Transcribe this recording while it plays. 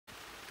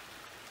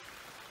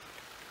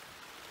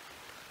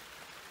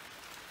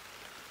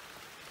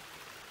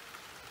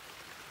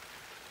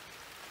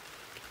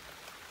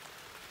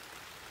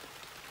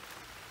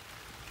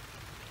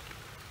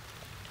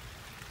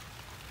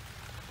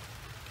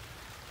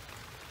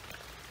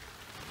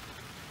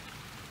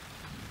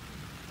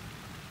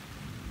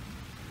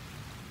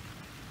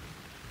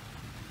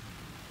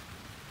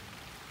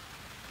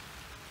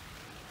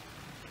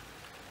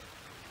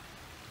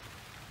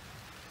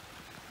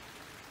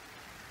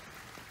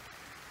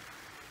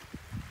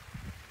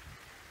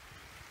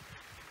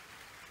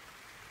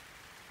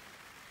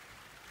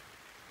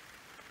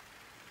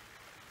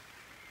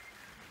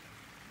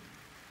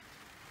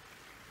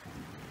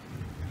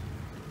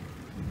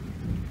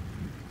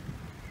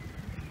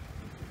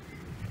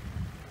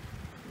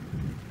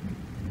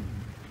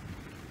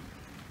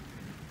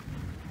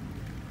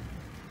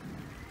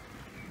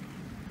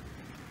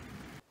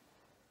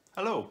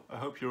Hello, I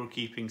hope you're all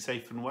keeping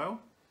safe and well.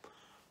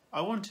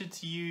 I wanted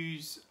to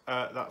use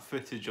that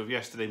footage of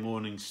yesterday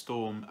morning's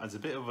storm as a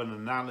bit of an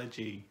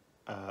analogy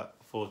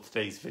for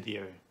today's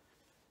video.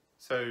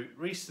 So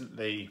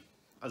recently,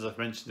 as I've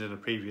mentioned in a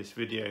previous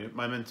video,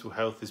 my mental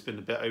health has been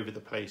a bit over the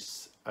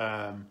place,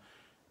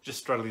 just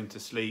struggling to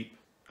sleep.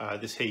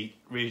 This heat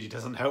really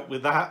doesn't help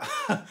with that.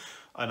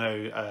 I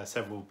know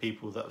several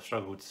people that have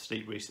struggled to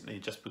sleep recently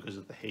just because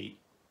of the heat.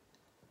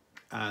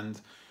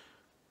 And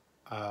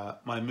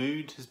my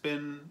mood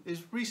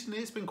recently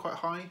it's been quite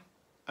high,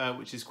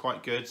 which is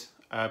quite good,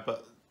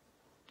 but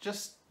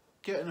just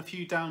getting a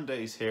few down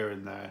days here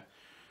and there.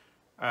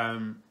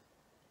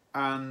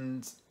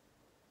 And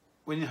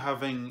when you're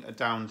having a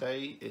down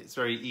day, it's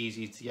very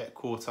easy to get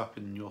caught up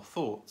in your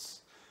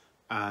thoughts,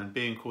 and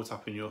being caught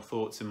up in your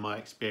thoughts, in my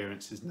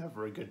experience, is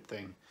never a good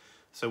thing.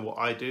 So what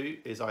I do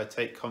is I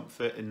take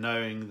comfort in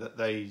knowing that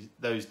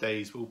those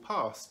days will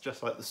pass,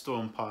 just like the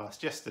storm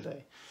passed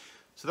yesterday.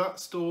 So that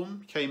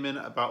storm came in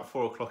at about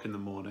 4 o'clock in the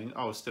morning.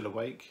 I was still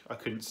awake. I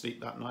couldn't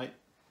sleep that night.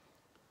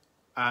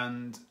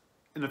 And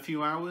in a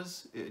few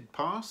hours it had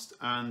passed,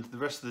 and the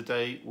rest of the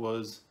day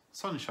was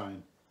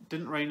sunshine. It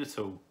didn't rain at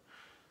all.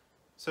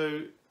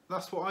 So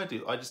that's what I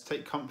do. I just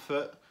take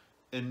comfort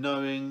in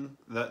knowing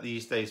that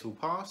these days will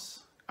pass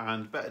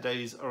and better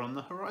days are on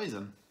the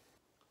horizon.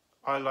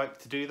 I like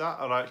to do that.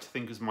 I like to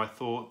think of my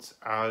thoughts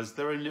as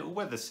their own little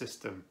weather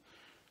system.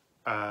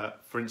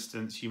 For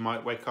instance, you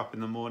might wake up in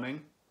the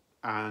morning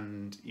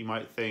and you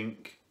might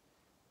think,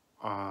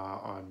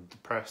 I'm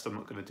depressed, I'm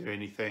not going to do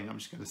anything, I'm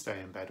just going to stay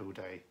in bed all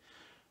day.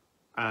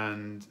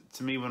 And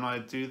to me, when I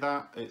do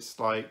that, it's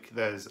like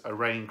there's a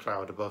rain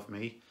cloud above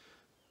me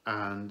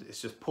and it's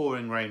just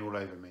pouring rain all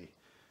over me.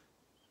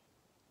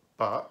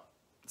 But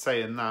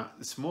saying that,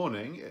 this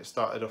morning it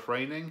started off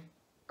raining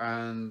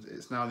and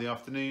it's now the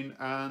afternoon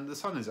and the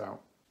sun is out.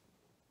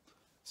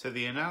 So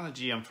the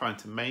analogy I'm trying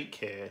to make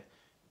here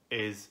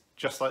is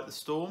just like the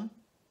storm,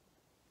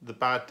 the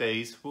bad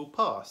days will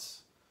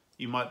pass.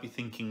 You might be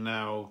thinking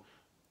now,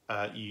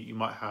 you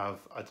might have,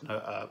 I don't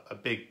know, a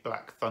big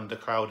black thunder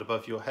cloud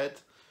above your head.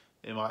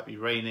 It might be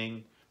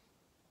raining,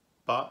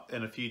 but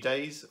in a few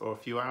days or a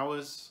few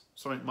hours,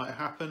 something might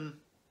happen,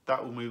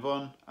 that will move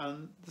on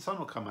and the sun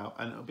will come out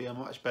and it'll be a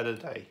much better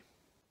day.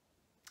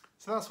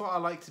 So that's what I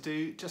like to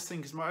do, just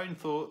think of my own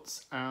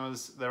thoughts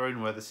as their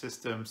own weather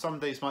system. Some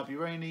days might be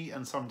rainy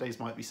and some days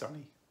might be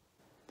sunny.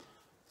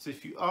 So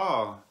if you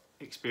are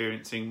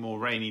experiencing more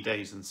rainy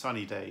days than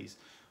sunny days,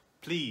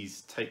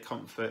 please take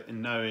comfort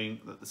in knowing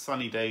that the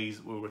sunny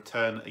days will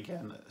return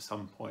again at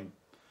some point.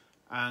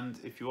 And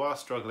if you are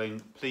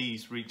struggling,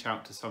 please reach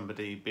out to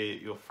somebody, be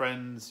it your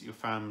friends, your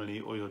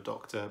family or your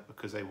doctor,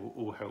 because they will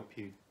all help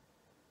you.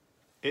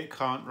 It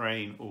can't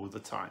rain all the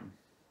time.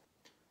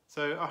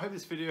 So I hope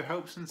this video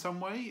helps in some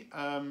way.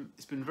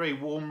 It's been very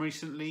warm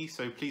recently,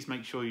 so please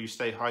make sure you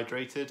stay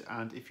hydrated,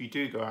 and if you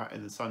do go out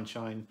in the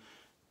sunshine,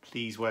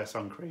 please wear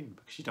sun cream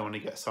because you don't want to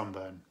get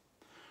sunburn.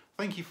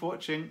 Thank you for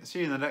watching. See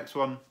you in the next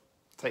one.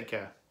 Take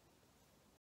care.